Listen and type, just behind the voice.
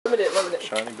it.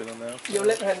 Shiny bit on there. You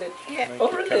left-handed. Yeah.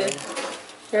 Oh, really?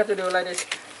 You have to do like this.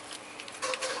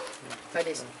 Like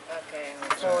this. Okay.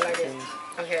 Oh, like this.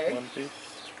 Okay. One piece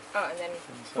Oh, and then.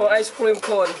 For ice cream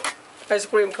cone. Ice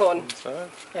cream cone. inside.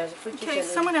 Yes, put Okay, chicken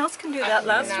someone else can do that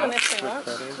last no. one if they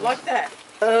want. Like that.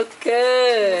 in.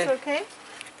 Okay. It's okay?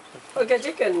 Okay,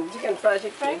 chicken. Chicken fried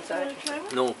chicken Frank, do you inside. want to try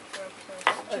one? No, Would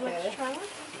you like to Okay. try one?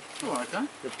 Oh, okay.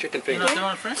 the chicken You're finger. not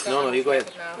doing it, Frank? No, no, you go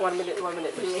ahead. No. 1 minute, 1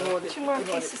 minute. You hold it. 2 more You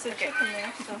hold it. pieces of chicken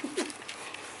there, so.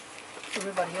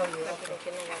 Everybody hold you.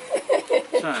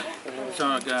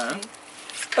 So go.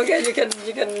 Okay, you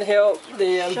can help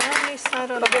the. Show on the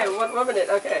side on Okay, the 1 minute.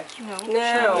 Okay. No,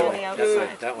 Now, show on the That outside. way,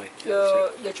 that way. Yeah,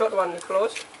 that's it. The short one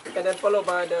close, and then followed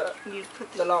by the You put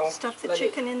the long. stuff the like it.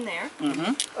 chicken in there,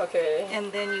 Okay.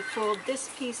 and then you fold this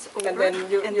piece over, And then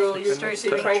you start see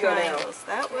doing triangle now. triangles.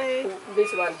 That way,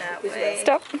 This one. that This way. one.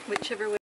 Stop. Whichever way.